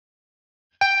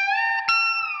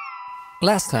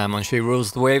Last time on She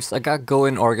Rules the Waves, I got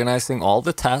going organizing all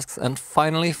the tasks and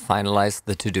finally finalized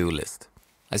the to-do list.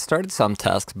 I started some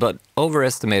tasks but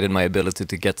overestimated my ability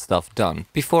to get stuff done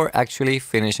before actually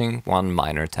finishing one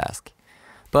minor task.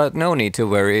 But no need to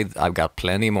worry, I've got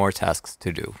plenty more tasks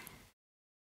to do.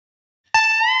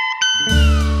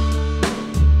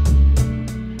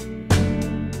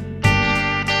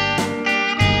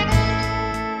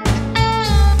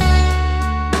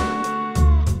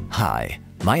 Hi,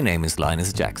 my name is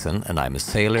Linus Jackson and I'm a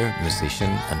sailor, musician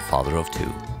and father of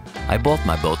two. I bought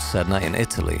my boat Sedna in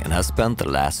Italy and have spent the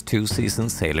last 2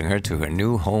 seasons sailing her to her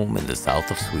new home in the south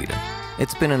of Sweden.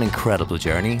 It's been an incredible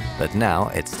journey, but now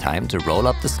it's time to roll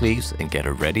up the sleeves and get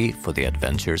her ready for the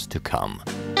adventures to come.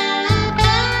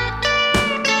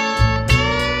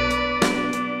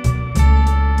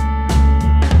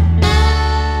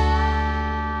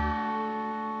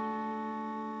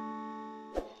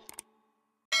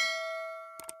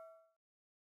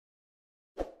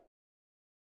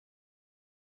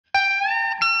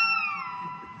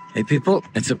 Hey people,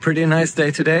 it's a pretty nice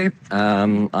day today.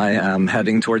 I am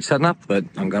heading towards Sedna, but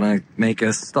I'm gonna make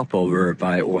a stopover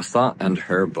by Åsa and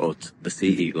her boat, the Sea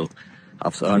Eagle,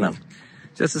 Havsörnen,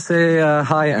 just to say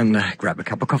hi and grab a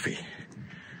cup of coffee.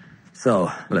 So,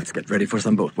 let's get ready for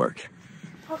some boat work.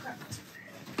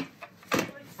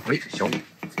 Oj, tjong.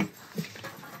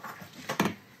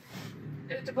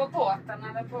 Ute på båten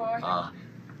eller på... Ja,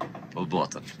 på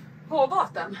båten. På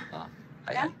båten? Ja,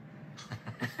 hej.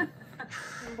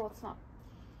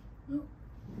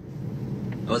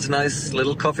 It was a nice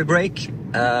little coffee break.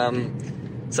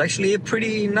 It's actually a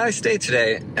pretty nice day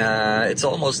today. It's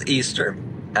almost Easter,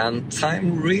 and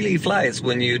time really flies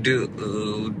when you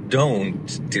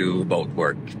don't do boat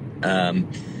work.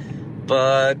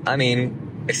 But I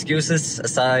mean, excuses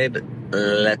aside,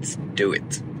 let's do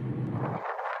it.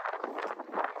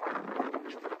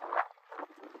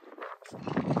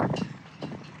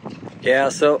 Yeah,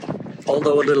 so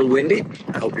although a little windy,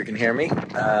 I hope you can hear me,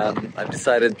 I've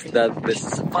decided that this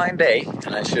is a fine day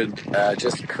and I should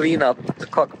just clean up the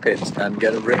cockpit and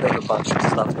get rid of a bunch of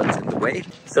stuff that's in the way,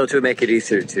 so to make it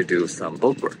easier to do some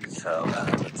boat work. So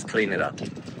let's clean it up.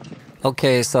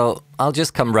 Okay, so I'll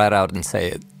just come right out and say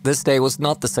it. This day was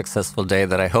not the successful day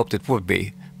that I hoped it would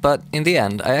be, but in the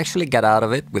end I actually got out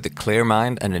of it with a clear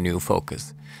mind and a new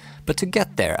focus. But to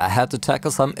get there, I had to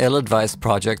tackle some ill-advised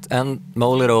project and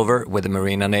mull it over with a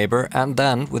marina neighbor and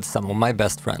then with some of my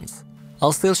best friends.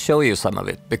 I'll still show you some of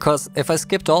it, because if I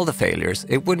skipped all the failures,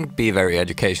 it wouldn't be very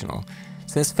educational,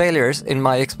 since failures, in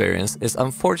my experience, is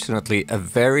unfortunately a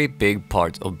very big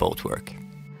part of boat work.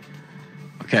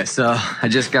 Okay, so I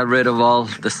just got rid of all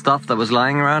the stuff that was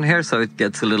lying around here, so it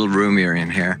gets a little roomier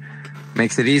in here.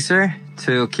 Makes it easier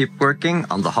to keep working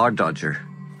on the hard dodger.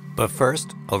 But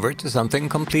first, over to something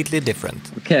completely different.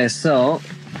 Okay, so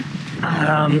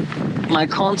my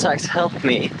contacts helped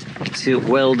me to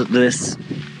weld this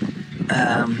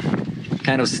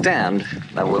kind of stand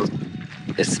that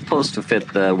is supposed to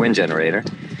fit the wind generator.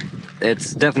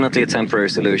 It's definitely a temporary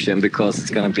solution because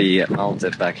it's going to be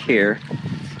mounted back here,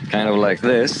 kind of like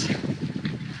this,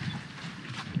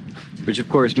 which of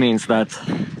course means that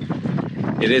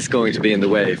it is going to be in the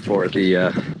way for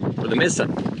the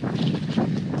mizzen.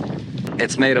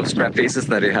 It's made of scrap pieces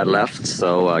that it had left,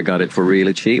 so I got it for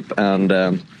really cheap, and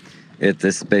it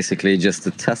is basically just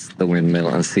to test the windmill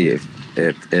and see if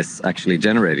it is actually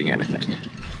generating anything.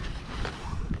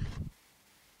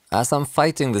 As I'm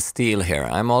fighting the steel here,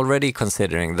 I'm already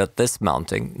considering that this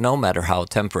mounting, no matter how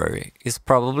temporary, is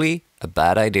probably a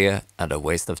bad idea and a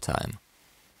waste of time.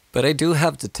 But I do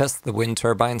have to test the wind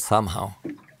turbine somehow.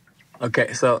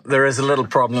 Okay, so there is a little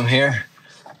problem here.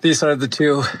 These are the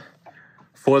two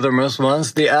forwardmost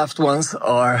ones. The aft ones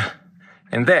are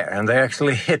in there, and they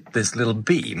actually hit this little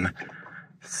beam.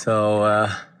 So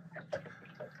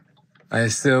I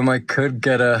assume I could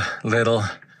get a little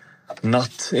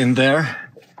nut in there,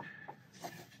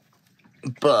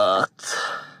 but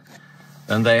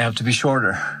then they have to be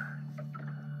shorter.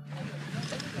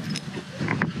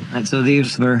 And so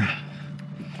these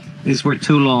were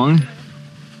too long.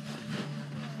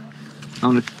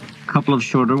 On a couple of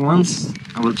shorter ones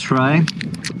I will try.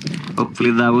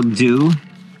 Hopefully that will do.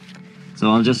 So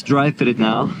I'll just dry fit it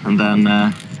now, and then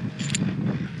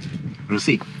we'll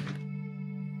see.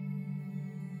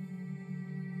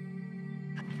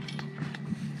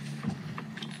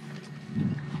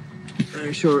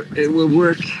 I'm sure it will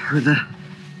work with a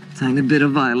tiny bit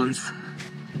of violence.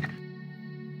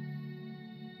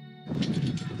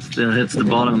 Still hits the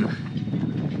bottom.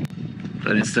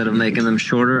 But instead of making them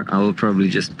shorter, I will probably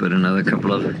just put another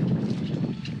couple of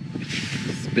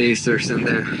spacers in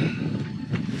there.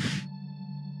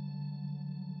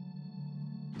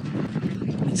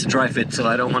 to dry fit, so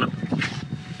I don't want to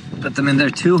put them in there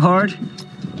too hard.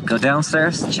 Go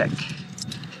downstairs, check.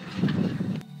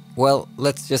 Well,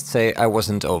 let's just say I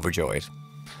wasn't overjoyed.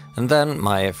 And then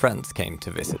my friends came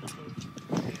to visit.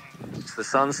 It's the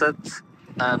sunset,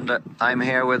 and I'm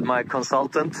here with my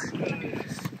consultant,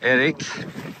 Erik,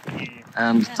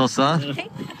 and Tossa.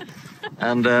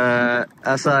 And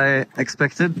as I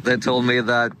expected, they told me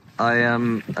that I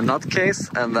am a nutcase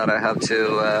and that I have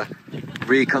to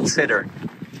reconsider.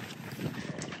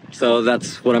 So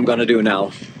that's what I'm gonna do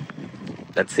now.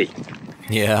 Let's see.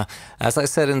 Yeah, as I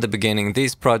said in the beginning,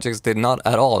 these projects did not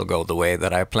at all go the way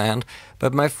that I planned,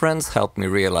 but my friends helped me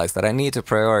realize that I need to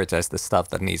prioritize the stuff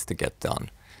that needs to get done.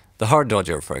 The hard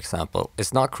dodger, for example,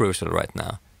 is not crucial right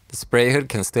now. The spray hood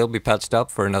can still be patched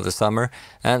up for another summer,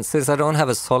 and since I don't have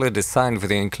a solid design for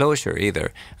the enclosure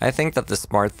either, I think that the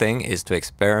smart thing is to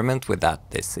experiment with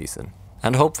that this season.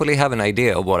 And hopefully have an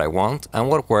idea of what I want and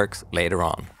what works later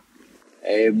on.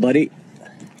 Hey buddy.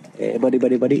 Hey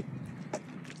buddy.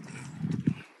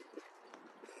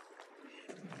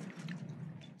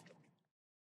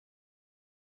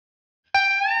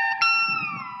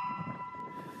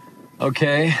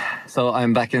 Okay, so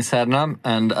I'm back in Sedna,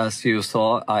 and as you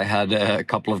saw, I had a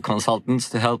couple of consultants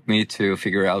to help me to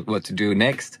figure out what to do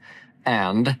next.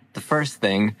 And the first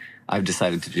thing I've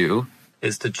decided to do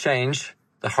is to change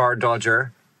the hard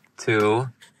dodger to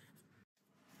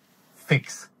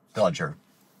fix dodger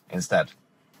instead.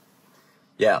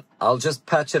 Yeah, I'll just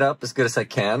patch it up as good as I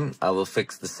can. I will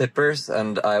fix the zippers,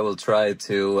 and I will try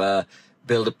to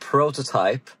build a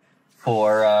prototype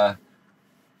for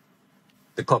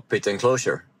the cockpit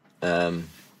enclosure, and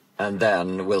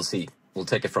then we'll see. We'll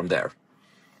take it from there.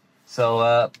 So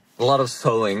a lot of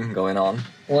sewing going on.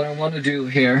 What I want to do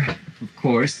here, of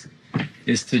course,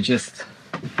 is to just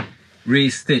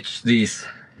re-stitch these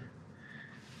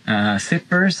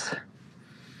zippers,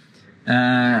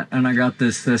 and I got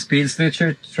this speed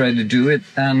stitcher to try to do it.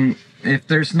 And if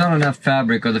there's not enough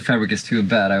fabric or the fabric is too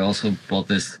bad, I also bought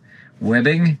this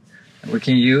webbing that we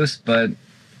can use, but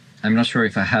I'm not sure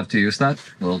if I have to use that.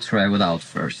 We'll try without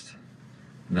first,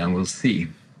 then we'll see.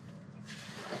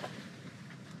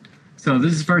 So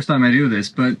this is the first time I do this,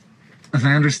 but as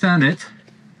I understand it,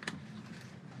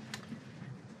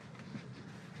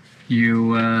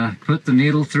 you put the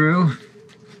needle through,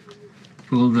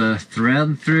 pull the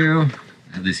thread through.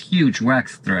 I have this huge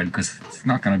wax thread because it's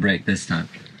not going to break this time.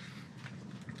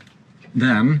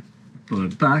 Then pull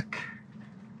it back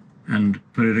and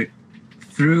put it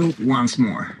through once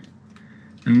more.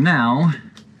 And now,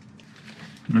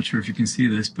 I'm not sure if you can see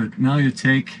this, but now you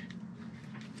take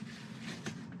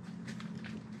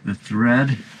the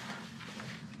thread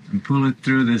and pull it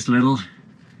through this little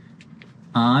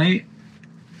eye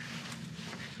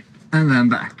and then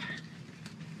back.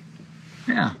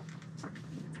 Yeah.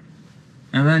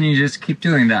 And then you just keep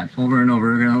doing that over and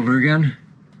over again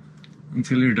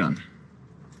until you're done.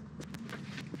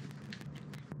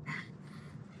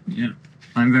 Yeah,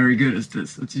 I'm very good at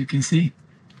this, as you can see.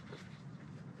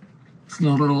 It's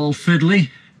not at all fiddly.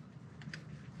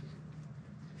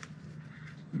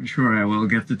 I'm sure I will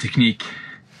get the technique.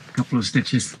 A couple of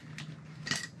stitches.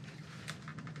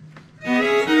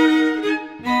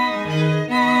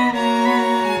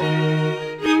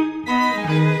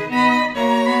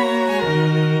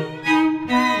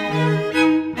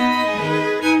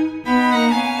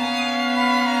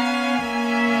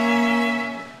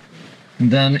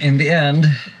 And then in the end,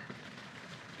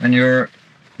 when you're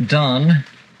done,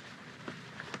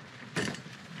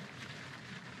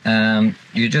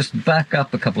 you just back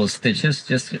up a couple of stitches,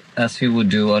 just as you would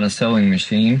do on a sewing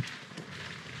machine.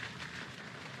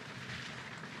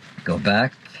 Go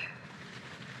back.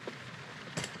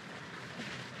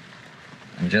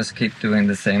 And just keep doing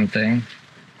the same thing.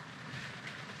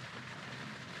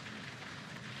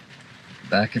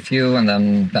 Back a few and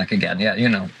then back again. Yeah, you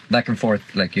know, back and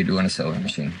forth like you do on a sewing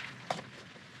machine.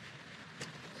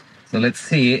 So let's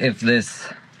see if this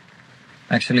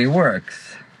actually works.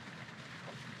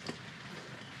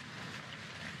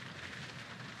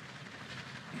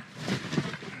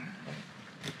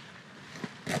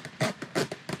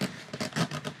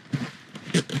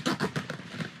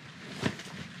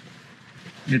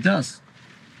 It does.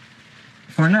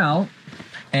 For now,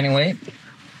 anyway.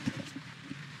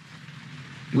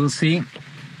 We'll see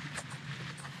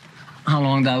how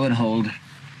long that would hold.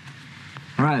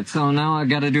 Alright, so now I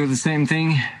gotta do the same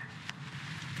thing.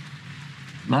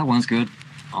 That one's good.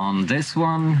 On this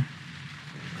one.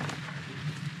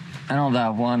 And on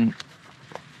that one.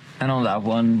 And on that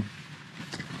one.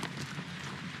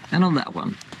 And on that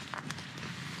one.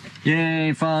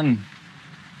 Yay, fun!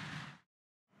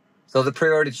 So the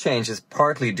priority change is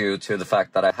partly due to the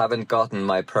fact that I haven't gotten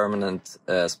my permanent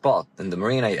spot in the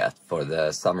marina yet for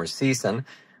the summer season,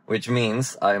 which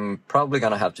means I'm probably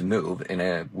gonna have to move in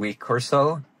a week or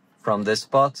so from this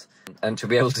spot. And to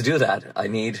be able to do that, I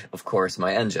need, of course,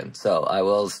 my engine. So I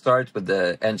will start with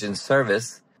the engine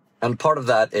service. And part of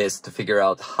that is to figure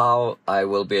out how I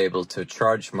will be able to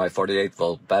charge my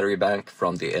 48-volt battery bank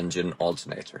from the engine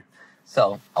alternator.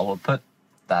 So I will put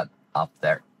that up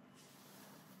there.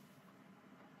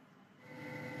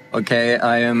 Okay,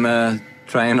 I am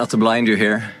trying not to blind you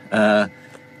here.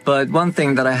 But one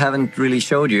thing that I haven't really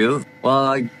showed you, well,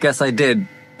 I guess I did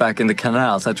back in the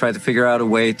canals. I tried to figure out a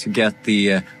way to get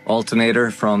the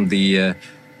alternator from the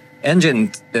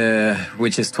engine,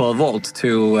 which is 12 volt,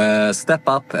 to step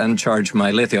up and charge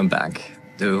my lithium bank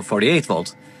to 48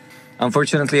 volt.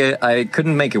 Unfortunately, I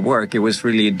couldn't make it work. It was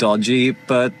really dodgy,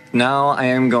 but now I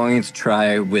am going to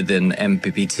try with an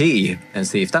MPPT and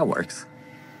see if that works.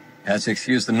 I have to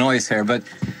excuse the noise here, but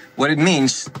what it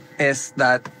means is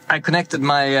that I connected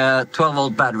my 12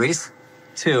 volt batteries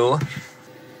to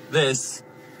this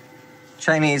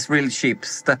Chinese really cheap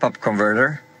step-up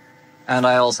converter, and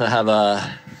I also have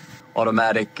a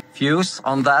automatic fuse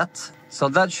on that, so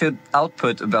that should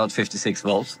output about 56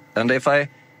 volts. And if I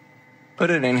put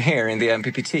it in here in the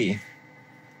MPPT,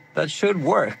 that should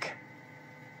work.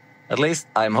 At least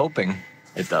I'm hoping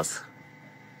it does.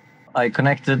 I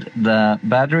connected the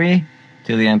battery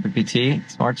to the MPPT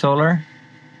Smart Solar.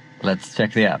 Let's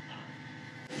check the app.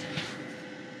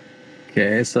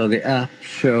 Okay, so the app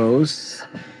shows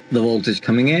the voltage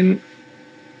coming in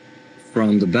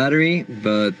from the battery,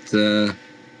 but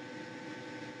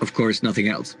of course nothing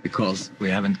else because we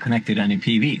haven't connected any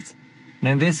PVs. And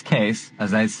in this case,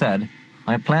 as I said,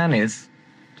 my plan is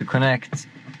to connect,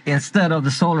 instead of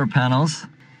the solar panels,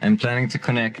 I'm planning to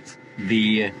connect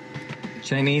the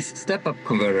Chinese step-up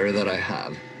converter that I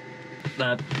have.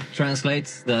 That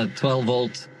translates the 12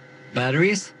 volt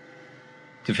batteries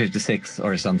to 56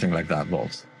 or something like that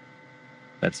volts.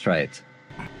 Let's try it.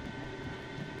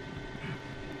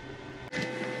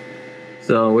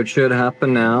 So what should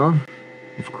happen now,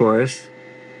 of course,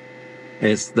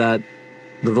 is that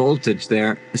the voltage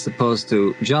there is supposed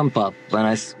to jump up when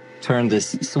I turn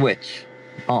this switch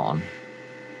on.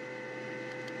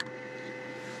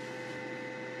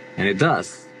 And it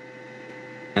does.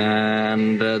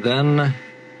 And then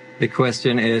the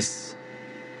question is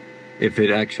if it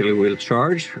actually will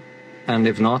charge, and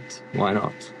if not, why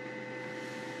not?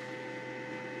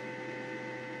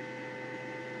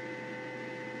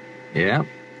 Yeah,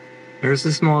 there's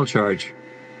a small charge.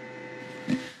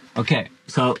 Okay,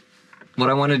 so what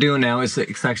I want to do now is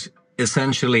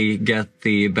essentially get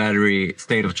the battery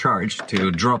state of charge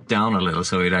to drop down a little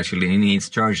so it actually needs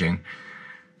charging.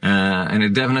 And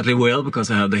it definitely will because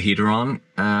I have the heater on.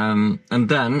 And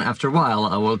then after a while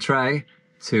I will try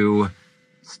to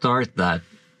start that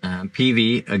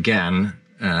PV again,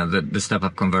 the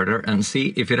step-up converter, and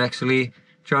see if it actually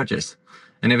charges.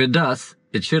 And if it does,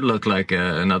 it should look like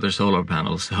another solar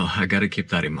panel, so I gotta keep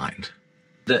that in mind.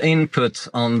 The input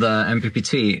on the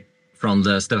MPPT from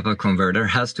the step-up converter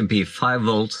has to be 5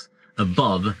 volts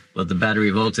above what the battery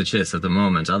voltage is at the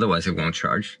moment, otherwise it won't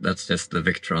charge. That's just the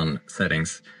Victron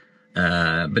settings.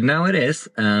 But now it is,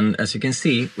 and as you can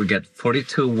see, we get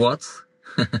 42 watts,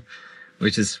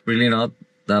 which is really not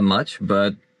that much,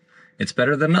 but it's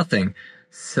better than nothing.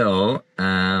 So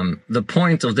the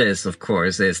point of this, of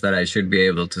course, is that I should be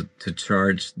able to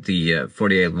charge the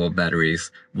 48 volt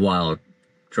batteries while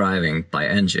driving by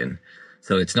engine.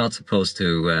 So it's not supposed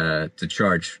to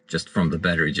charge just from the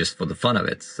battery, just for the fun of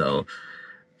it. So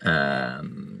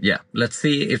yeah, let's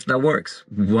see if that works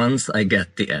once I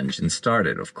get the engine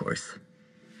started, of course.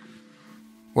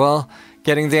 Well,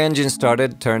 getting the engine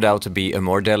started turned out to be a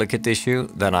more delicate issue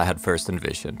than I had first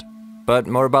envisioned. But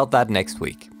more about that next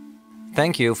week.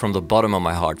 Thank you from the bottom of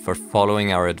my heart for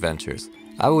following our adventures.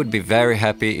 I would be very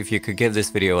happy if you could give this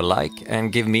video a like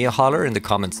and give me a holler in the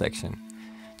comment section.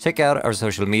 Check out our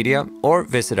social media or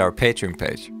visit our Patreon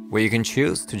page, where you can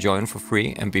choose to join for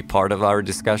free and be part of our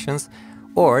discussions,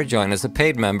 or join as a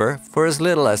paid member for as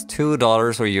little as $2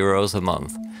 or euros a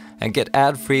month and get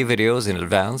ad-free videos in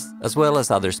advance as well as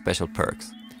other special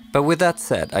perks. But with that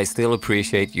said, I still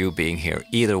appreciate you being here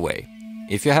either way.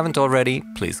 If you haven't already,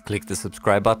 please click the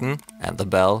subscribe button and the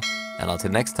bell, and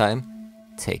until next time,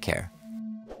 take care.